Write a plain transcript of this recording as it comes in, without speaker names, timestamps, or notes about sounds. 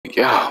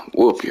Yeah,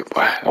 whoop you,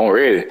 boy. I'm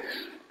ready.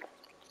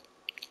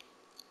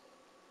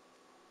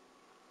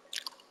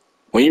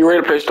 When you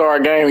ready to play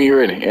start a game, when you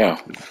ready, yeah.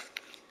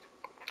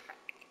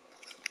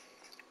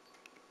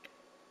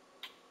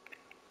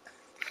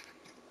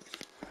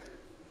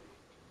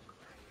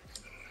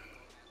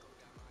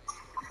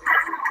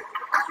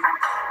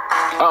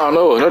 I don't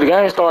know. No, the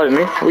game started,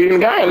 man. We in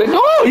the game. Let's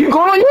go. You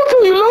going on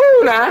YouTube, you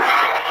lose now.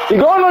 You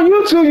going on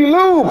YouTube, you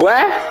lose,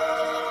 boy.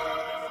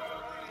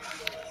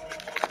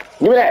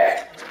 Give me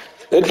that.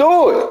 Let's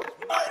do it.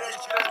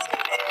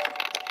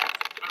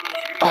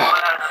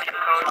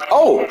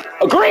 Oh,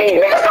 a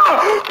green. Nigga,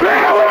 stop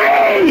playing with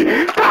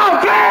me.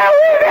 Stop playing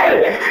with me.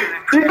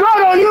 You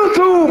going on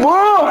YouTube,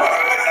 bro.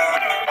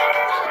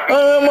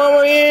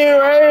 Mama, you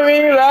ain't raised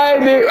me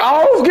like this.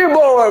 Oh, get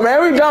bored, man.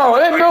 We gone.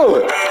 Let's do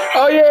it.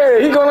 Oh, yeah.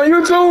 He going on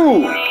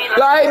YouTube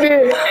like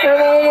this.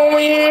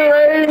 Mama, you ain't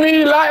raised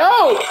me like,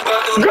 oh,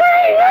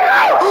 green,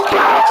 nigga.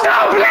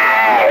 Stop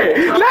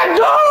playing. Let's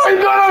do it. He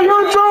going on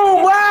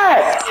YouTube, boy.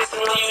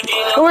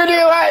 We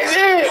did like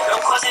this.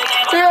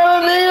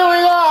 Yeah, nigga, we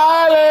gon'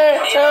 holler.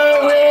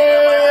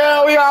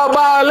 We all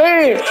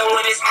ballin'.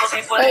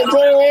 Hey,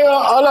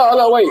 hold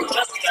up, wait.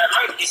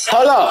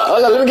 Hold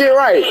up, let me get it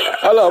right.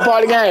 Hold up,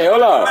 party game,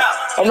 hold up.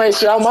 I'll make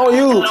sure I'm on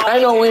you. I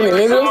ain't no winning,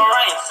 nigga.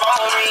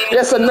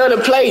 That's another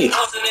play.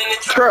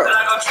 Truck.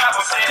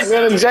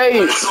 Another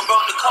J's.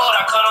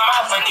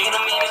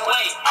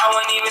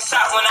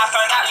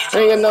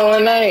 Nigga know her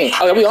name.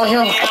 Okay, we on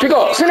him. Pick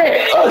up. Send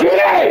it. Oh, give me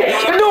that.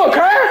 Let's do it,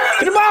 Kerr.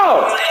 Get the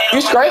ball.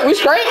 We straight. You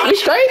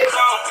straight.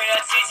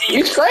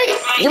 Give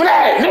me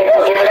that. Nigga,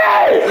 give me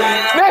that.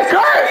 That's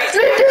Kerr.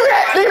 Nigga, give me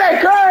that. Nigga, that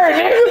Kerr,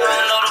 nigga.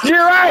 Get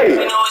right.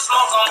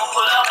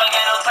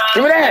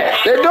 Give me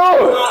that. Let's do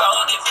it.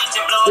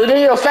 It's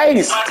in your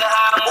face.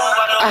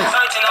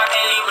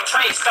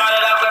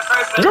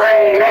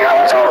 Green, nigga,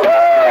 what you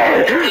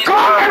doing?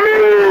 Call me.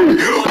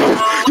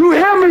 You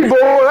hear me,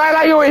 boy.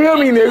 Like you hear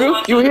me,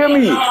 nigga. You hear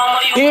me.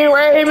 You ain't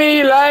raise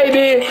me like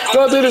this.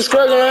 Go through the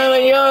struggle and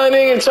a young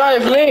nigga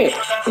trifling.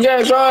 You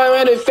gotta try him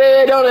and the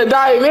fed on the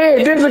dive,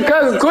 man. This is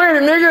cousin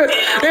Quinn, nigga.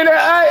 In the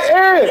my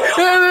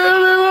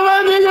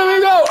nigga, we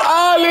go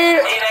all in.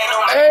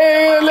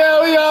 Hey,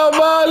 we all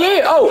ball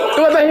in. Oh,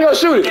 you think he gonna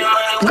shoot it?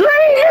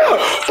 Green, nigga.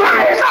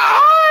 Fire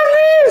all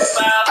this.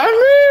 I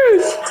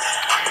miss.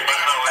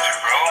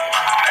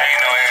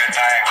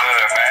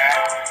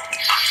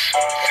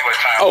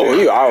 Oh,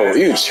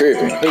 you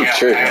tripping. He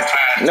tripping.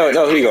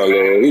 No, he gonna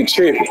go. He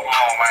tripping.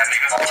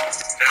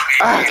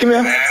 Come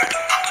here.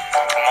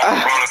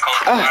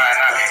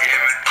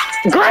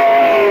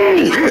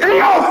 Green! In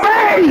your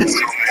face!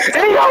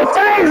 Nigga!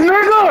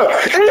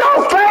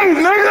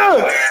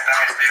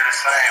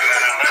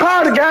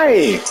 Call the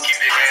game.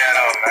 Keep your head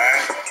up, man.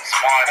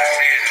 Smart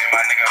decision, my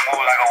nigga.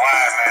 Move like a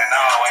wise man.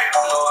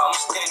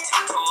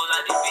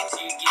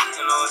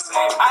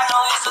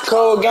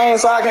 Cold game,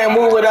 so I can't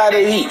move without the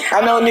heat. I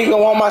know nigga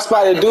want my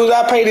spot. The dudes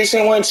I pay this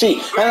shit one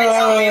cheap. I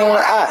don't even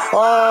want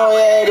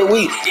the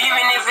week. Even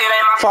if it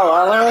ain't my fault,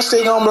 I don't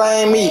still gon'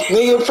 blame me.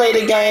 Nigga play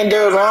the game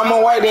dirty. I'm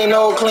a white, they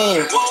know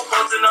clean.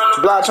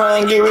 Block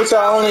trying to get rich,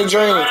 I only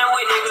dream.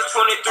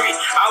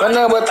 My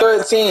number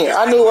 13.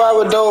 I knew I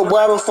was dope,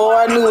 boy, before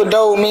I knew what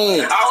dope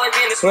mean.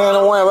 Ran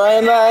away,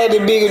 right now I had the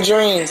bigger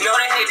dream.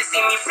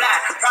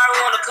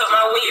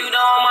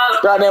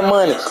 Got that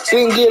money. She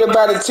can get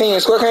about a 10.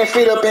 Square can't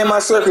fit up in my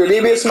circle.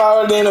 They be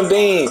smaller than a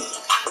bean.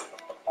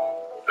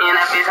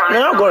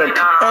 Man, I'm going to...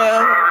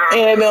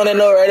 Ain't that be on that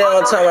note right there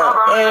I'm talking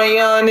about. Man, a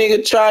young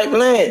nigga try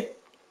playing.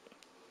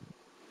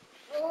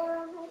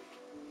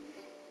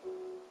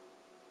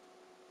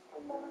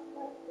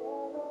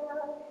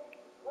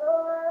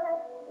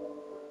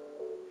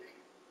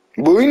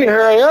 But we need to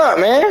hurry up,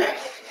 man.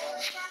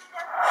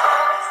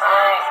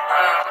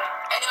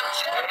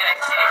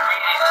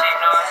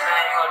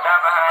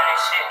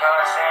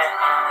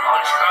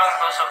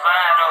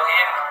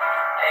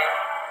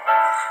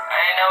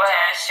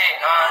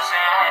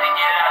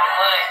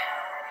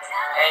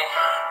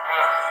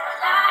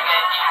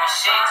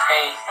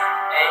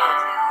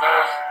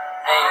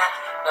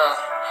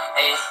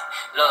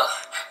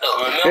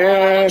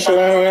 Yeah, so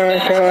I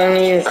can't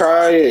even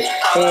cry it.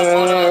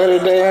 Every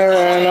day I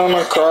ran on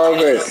my car,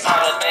 but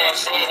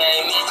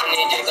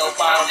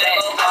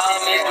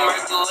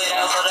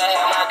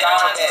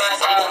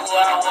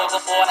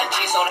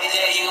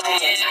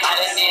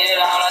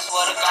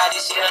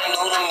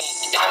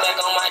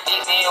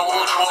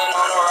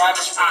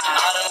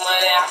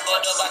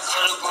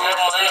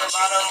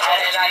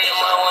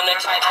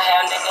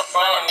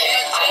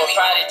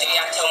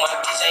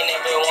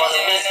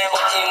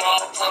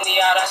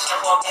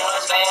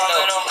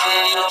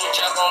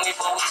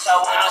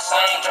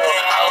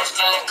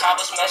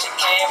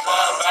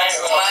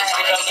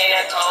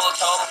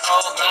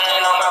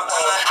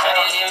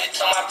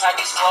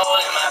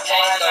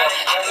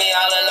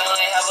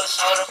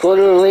what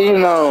do we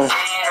know?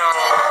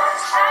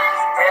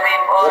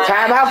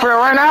 Time out for a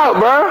run out,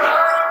 bro.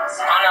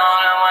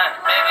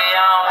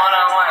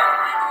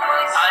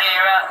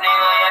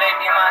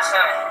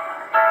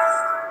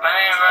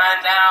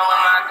 Run down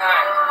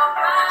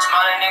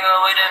Smiling nigga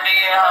with a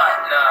big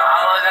heart. Look,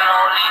 I wasn't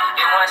only,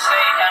 it went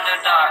safe after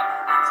dark.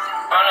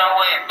 Run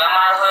away, but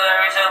my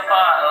hood is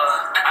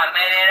apart. I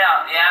made it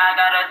out, yeah, I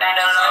gotta thank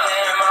the Lord.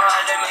 In my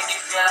heart to make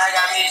you feel like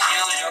I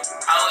misused you.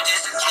 I was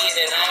just a kid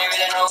and I ain't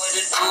really know what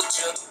to do with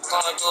you.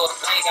 Going through a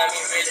fake, got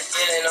me really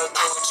feeling no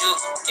through with you.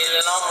 Get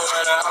along,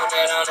 and I hope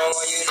that I'm the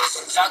one you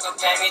listen. Y'all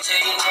compare me to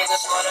these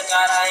niggas, swear to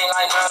God, I ain't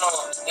like none of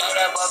them. Know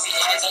that Buffy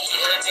acting,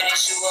 he up in his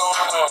shoe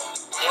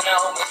on. When I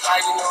open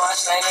fire, you know I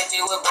slang that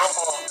bitch with both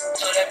of them.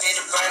 Told that bitch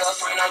to bring her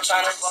friend, I'm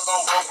tryna fuck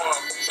on both of them.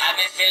 I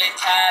been feeling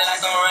tired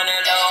like I'm running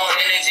low on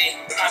energy.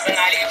 Popping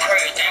out these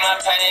perks, think my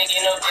pain ain't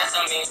getting no best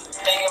of me.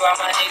 Thinking about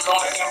my niggas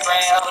working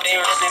Brad, hope they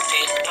rest in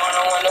peace.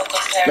 Don't want no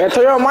compare. Man,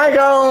 turn your mic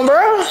on,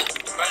 bro.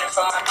 Running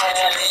from my pain,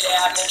 lately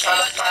I've been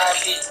tryna find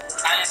peace.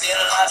 I done did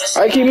a lot of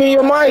shit. I keep me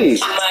your mic.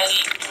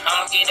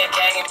 I'ma get that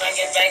bag and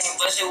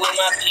bust it with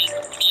my feet.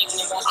 Even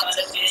if I start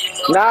a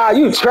video, Nah,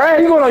 you trash.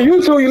 You going on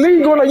YouTube. You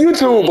leave going on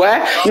YouTube, boy.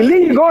 You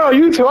leave going on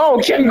YouTube. I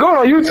don't care. You going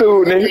on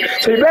YouTube, nigga.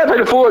 So you better play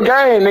the full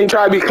game, nigga.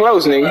 Try to be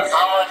close, nigga. I'ma do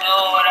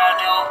what I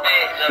do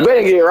best.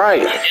 Better get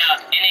right. Yeah,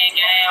 any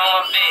game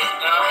I'm a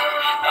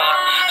bet.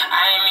 I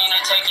ain't mean to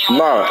take you.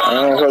 No, I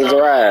don't supposed to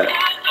ride.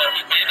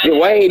 It's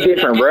way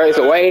different, bro. It's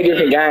a way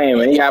different game,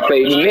 man. You gotta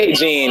play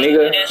NextGen,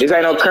 nigga. This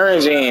ain't no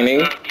current gen,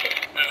 nigga.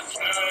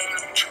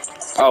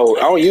 Oh,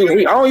 on you,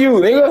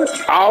 nigga.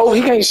 Oh,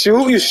 he can't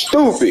shoot. You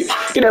stupid.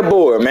 Get that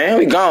board, man.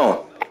 We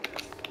gone.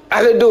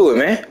 How they do it,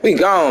 man? We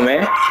gone,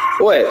 man.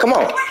 What? Come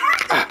on.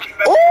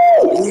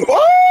 Oh!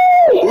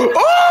 Oh!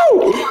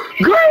 Oh!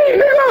 Green,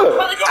 nigga!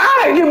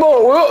 Alright, get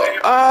bored, Will.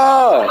 I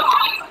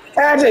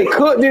just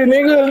cooked this,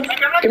 nigga.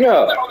 Give me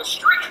up.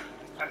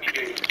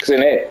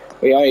 Send that.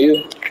 We on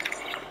you.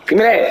 Give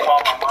me that.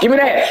 Give me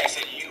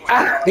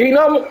that. You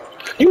know me.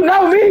 You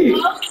know me. You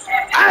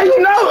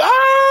know.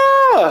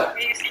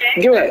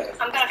 Give me that.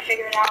 I'm gonna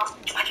figure it out.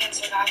 I can't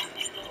survive.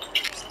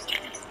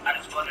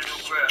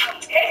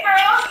 Hey,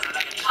 girl.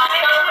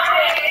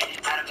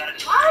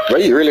 Bro,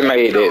 you really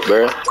made that,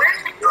 bro.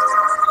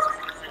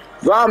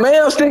 Bro,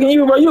 man, I'm sticking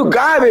you, bro. You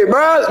got it,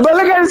 bro. But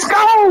look at the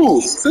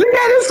score. Look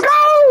at the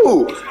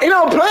score. Ain't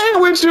no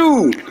playing with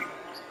you.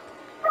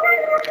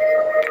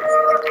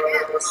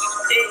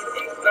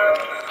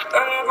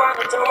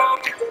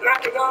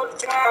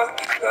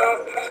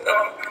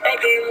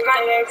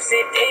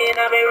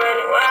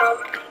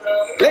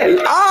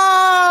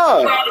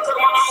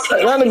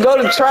 Let to go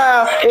to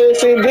trial.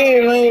 It's in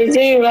then,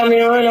 I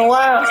mean, running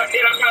wild.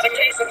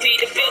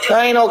 I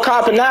ain't no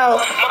copping out.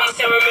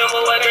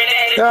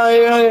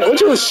 What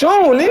you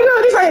shooting,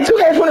 nigga? This ain't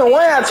 2K21.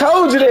 I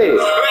told you that.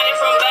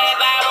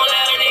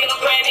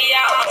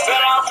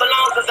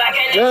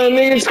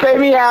 Niggas pay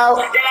me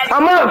out.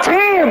 I'm up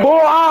 10, boy,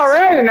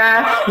 already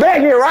now.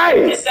 Better get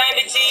right.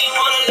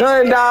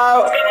 Nothing,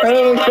 dog. You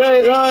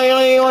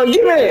ain't want to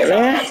give me that,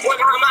 man.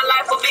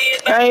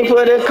 I ain't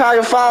put this cock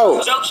and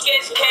fault.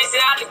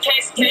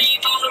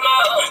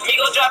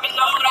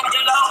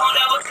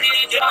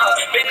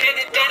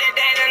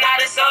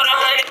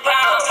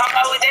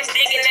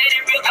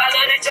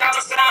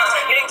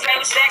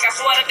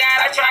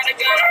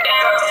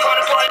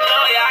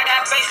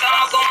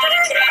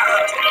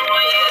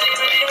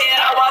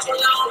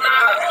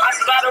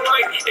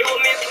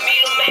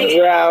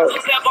 Yeah.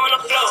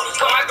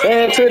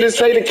 Man, to the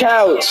say the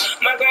couch.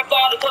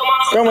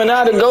 Coming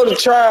out to go to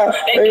trial.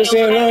 They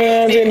seen no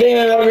hands and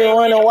then let me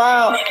run a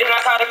while. Give me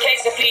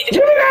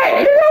that!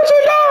 Nigga, what you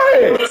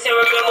doing?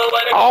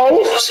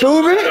 Oh,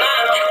 stupid.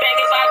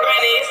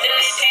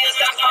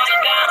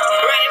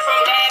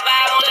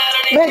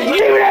 Man, give me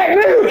that,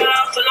 nigga.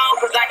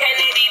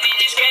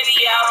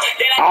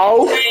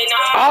 Oh,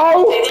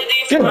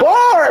 get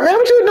bored, man.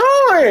 What you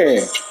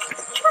doing?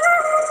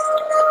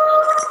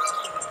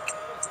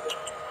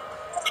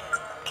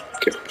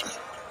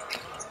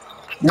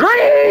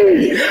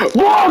 Green!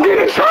 Boy, get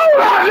the show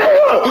out,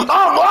 nigga!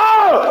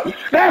 Up!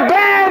 That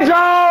badge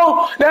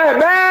on! That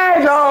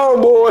badge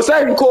on, boy!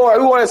 Second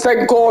quarter. We want a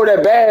second quarter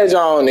with that badge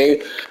on,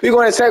 nigga. We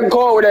going to second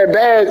quarter with that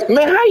badge.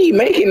 Man, how you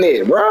making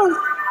it, bro?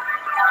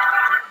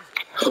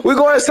 We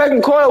going to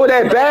second quarter with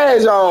that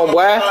badge on,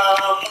 boy.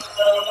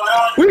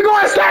 We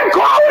going to second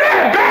quarter with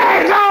that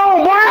badge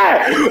on,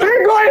 boy!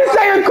 We going to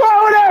second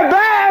quarter with that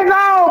badge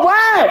on,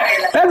 boy!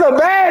 That's a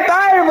bad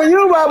thing for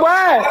you, my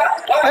boy!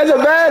 That's a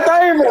bad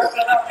thing for...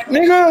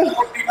 Nigga.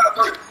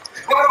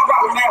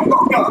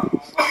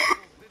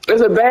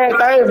 That's a bad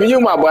thing for you,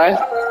 my boy.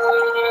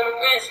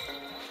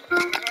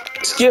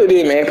 Skip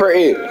this, man. Per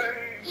it.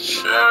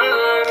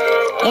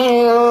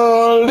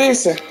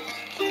 Listen.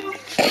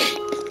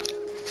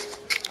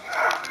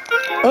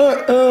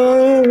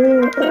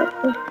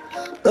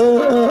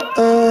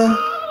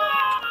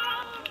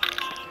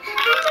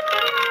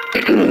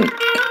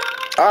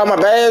 All my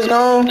bags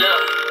gone.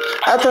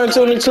 I turned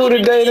 22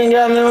 today, then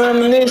got me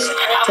reminiscing.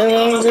 And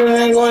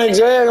I'm going to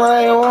jail, I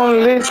ain't want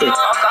to listen.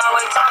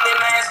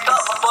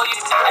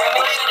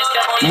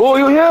 Boy,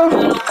 you here?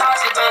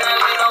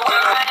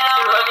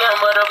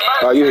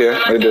 Oh, you here?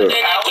 Let's do it.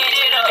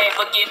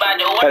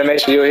 Gotta make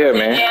sure you're here,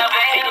 man.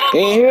 You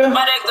ain't here?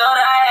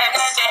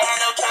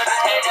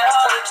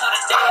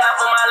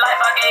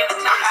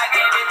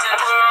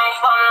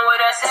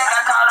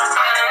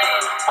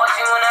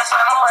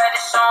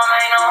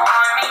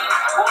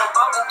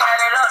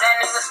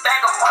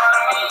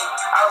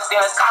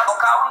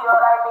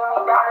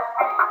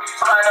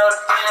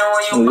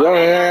 Young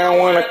man, I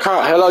want to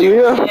call. Hello, you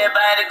here?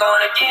 Everybody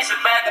going against it,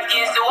 back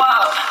against the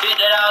wall. Beat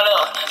it all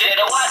up. Just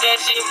to watch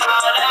that shit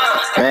fall down.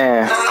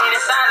 Man. Don't need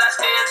a sign, I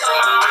still to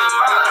my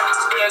mama.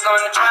 Still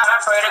gonna try, I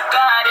pray to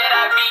God that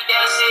I beat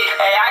that shit.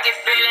 Hey, I can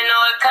feel it,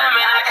 know it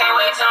coming, I can't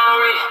wait till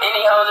I'm rich.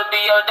 Any hoes will be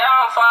your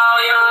downfall,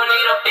 you don't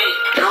need a beat.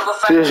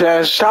 Just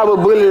had chopper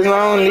bullets, I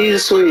don't need a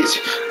switch.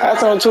 I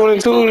turned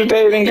 22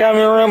 today, then got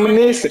me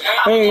reminiscing.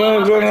 I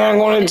ain't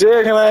going to jail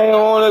and I ain't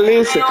want to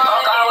listen.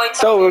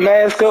 So the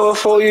mask up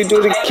before you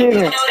do the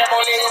killing.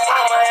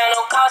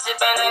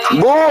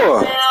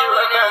 Boy!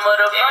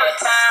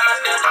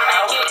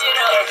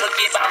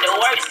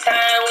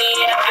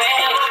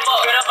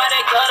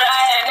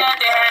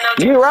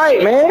 You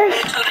right, man.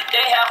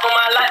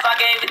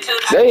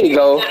 There you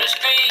go.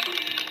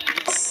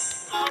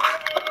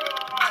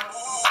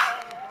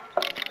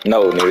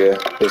 No, nigga.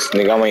 This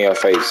nigga, I'm in your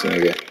face,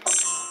 nigga.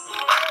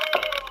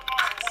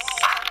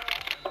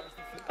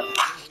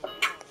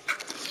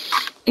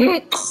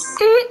 Hey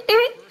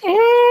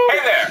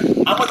there,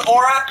 I'm with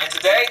Aura, and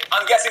today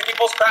I'm guessing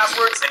people's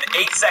passwords in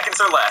 8 seconds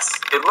or less.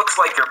 It looks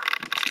like you're...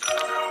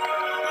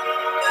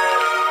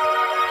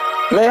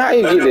 Man, how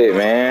you get that,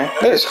 man?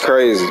 That's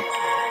crazy.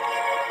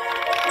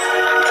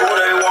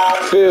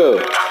 Phil.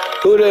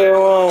 Who they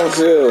want,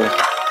 Phil?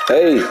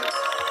 Hey.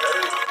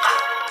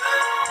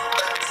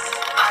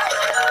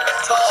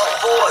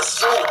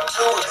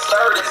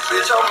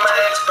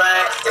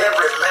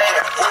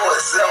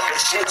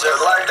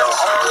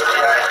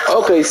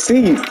 Okay,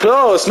 see,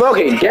 plus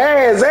smoking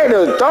gas ain't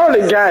the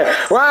Thunder gang.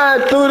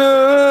 Ride through the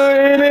hood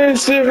and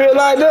this shit feel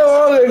like the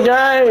Hunger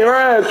gang.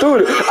 Ride through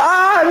the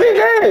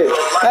nigga,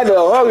 like the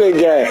Hunger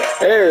gang.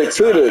 Every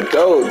to the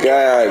dope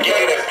guy.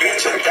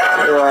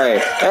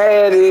 Right,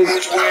 and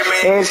this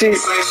and she.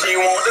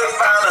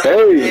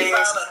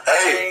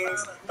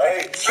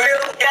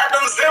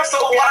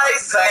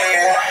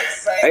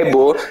 Hey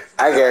boy,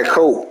 I got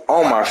coke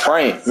on my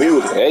frame.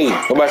 Hey,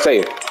 what I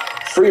say?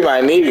 Free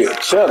my nigga,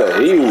 Cheddar,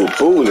 he was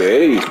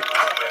bully. Hey,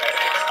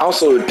 I'm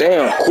so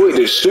damn quick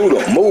to shoot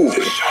a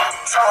movie.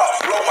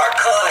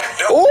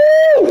 Ooh!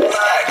 Ooh!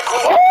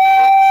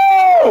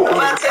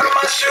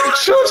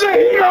 Shoot it,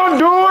 he gon'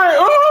 do it.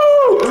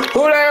 Ooh!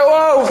 Who that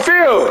was?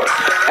 Phil.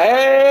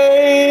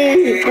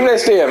 Hey, give me that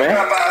stare, man.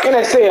 Give me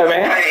that stare,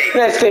 man. Give me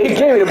that stare.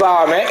 Give me the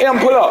ball, man. Let him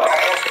pull up.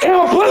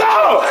 Pull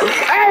up.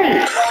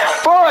 Hey,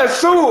 for a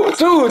suit,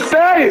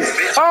 230s.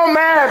 Oh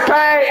man,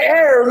 pay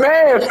every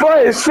man for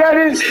his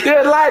settings,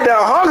 just like the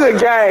Hunger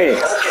Game.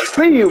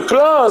 See you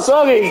plus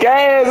Hunger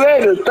Games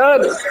and the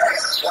Thunder.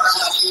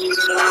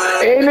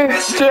 And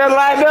it's just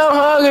like the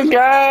Hunger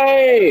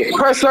Game.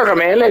 Press circle,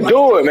 man. Let's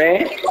do it,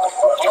 man.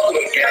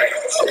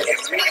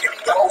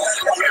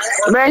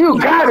 Man, you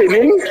got it,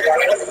 nigga.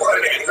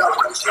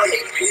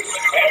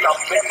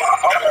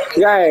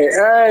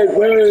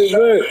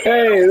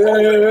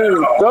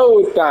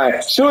 Those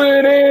things. Shoot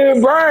it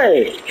in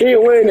brain. He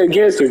went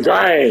against the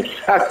grain.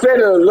 I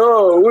fell in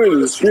love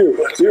with the skill.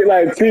 Just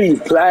like T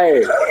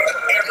play.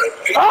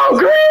 Oh,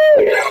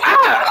 green!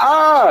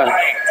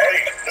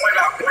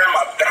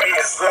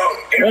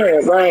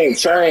 Man, brain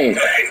chain.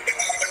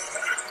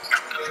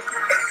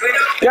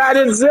 Got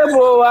it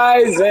zipper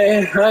eyes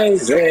and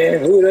hands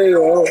and who they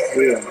want.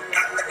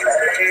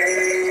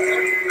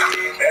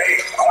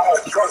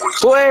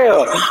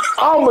 12,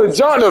 I'ma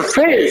jump the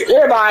fence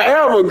if I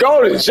ever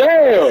go to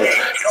jail.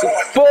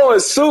 For a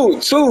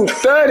suit,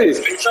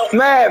 230s,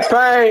 mad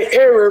pain,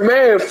 every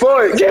man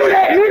for it. Give me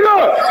that,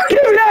 nigga!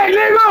 Give me that,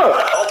 nigga!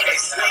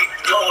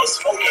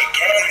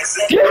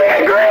 Give me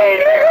that green,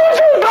 nigga! What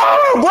you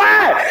doing,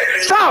 boy?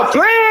 Stop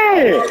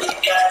playing!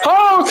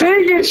 Hold,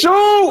 take and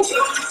shoot!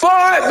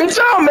 For it, bitch,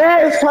 I'm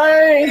mad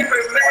pain.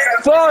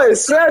 For it,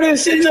 setting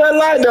shit just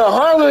like the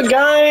Hunger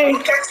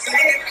Game.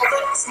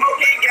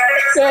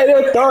 Yeah,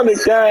 that Thunder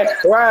gang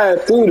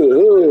riding through the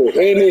hood.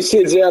 Ain't this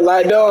shit just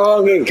like the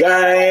Hunger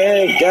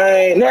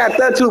gang. Now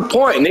 32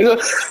 points, nigga.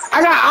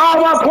 I got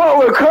all my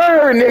points with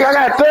Curry, nigga. I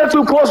got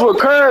 32 points with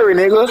Curry,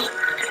 nigga.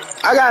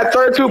 I got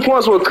 32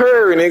 points with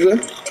Curry, nigga.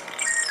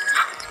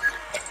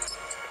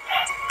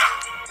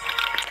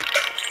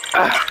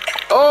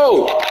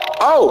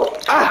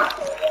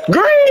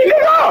 Green,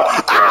 nigga!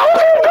 What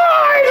you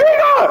doing,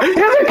 nigga?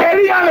 Here's a KD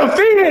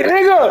undefeated,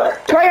 nigga.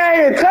 Clay ain't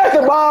even touched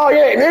the ball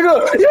yet, nigga.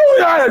 You don't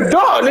know how to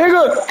dunk,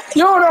 nigga.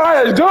 You don't know how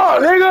to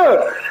dunk, nigga.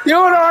 You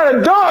don't know how to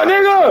dunk,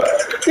 nigga.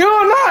 You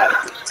don't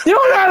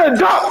know how to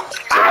dunk.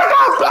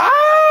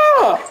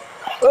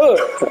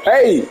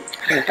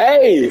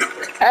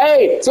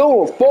 Hey, 2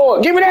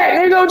 4. Give me that,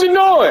 nigga. What you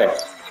doing?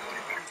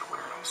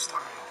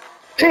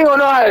 He don't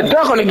know how to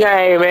dunk on the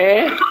game,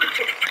 man.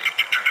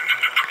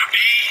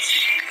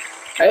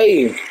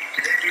 Hey.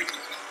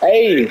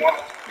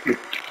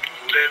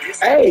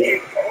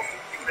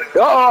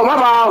 Uh-oh, my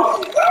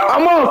ball.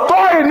 I'm on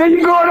fire, nigga.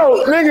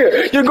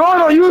 You're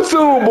going on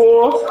YouTube,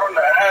 boy.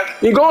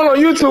 You're going on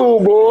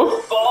YouTube, boy.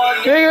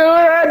 Nigga,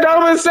 that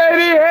dumb San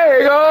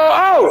Diego.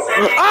 Oh,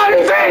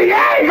 San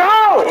Diego.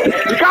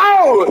 Go.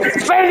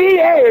 San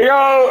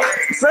Diego.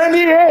 San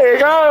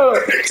Diego.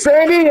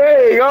 San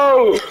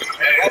Diego.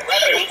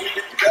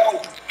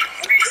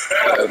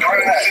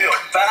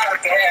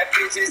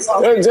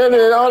 Jumping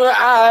on the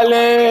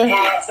island.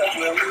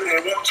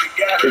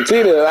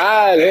 To the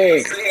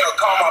island.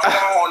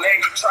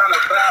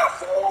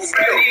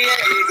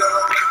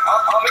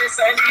 I'm in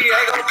San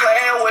Diego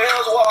playing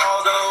Wells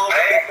Waldo.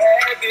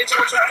 Bad bitch,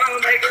 I'm trying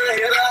to make her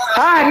hit her.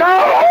 I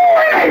know.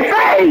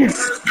 Face.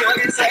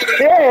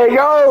 There you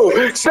go.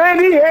 San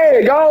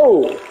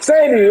Diego.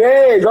 San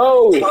Diego.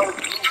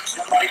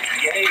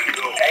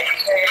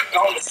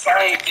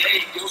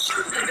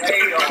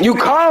 You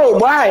cold,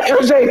 boy.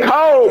 MJ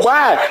cold,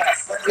 boy.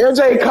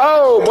 MJ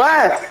cold,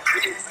 boy.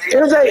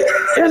 MJ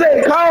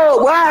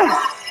cold, boy.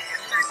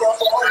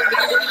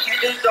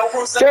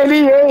 San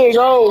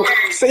Diego.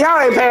 So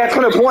y'all ain't past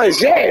 20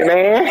 points yet,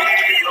 man.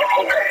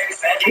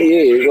 San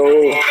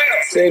Diego.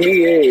 San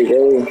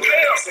Diego.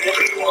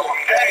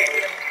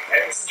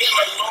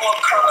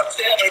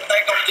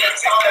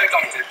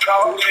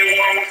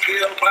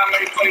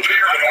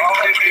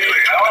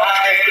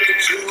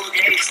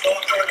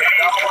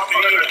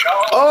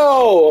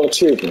 Oh,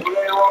 chicken.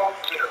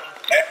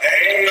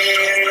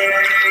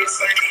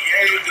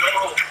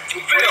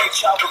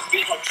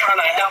 I'm trying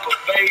to have a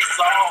face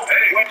on.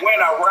 When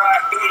I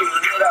ride through the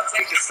hood, I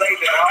take the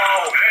safe at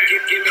home.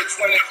 Give me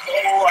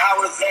 24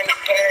 hours in the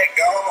bag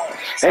gone.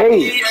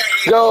 Hey,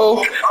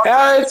 go. I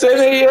San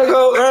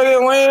Diego, early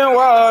win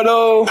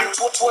Waldo. 12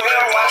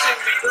 watching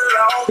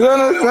me You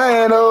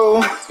understand,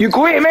 though? You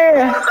quit,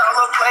 man.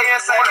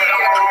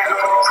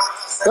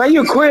 Man,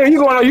 you quit. You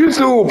going on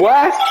YouTube,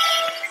 boy.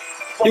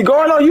 You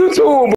going on YouTube, boy.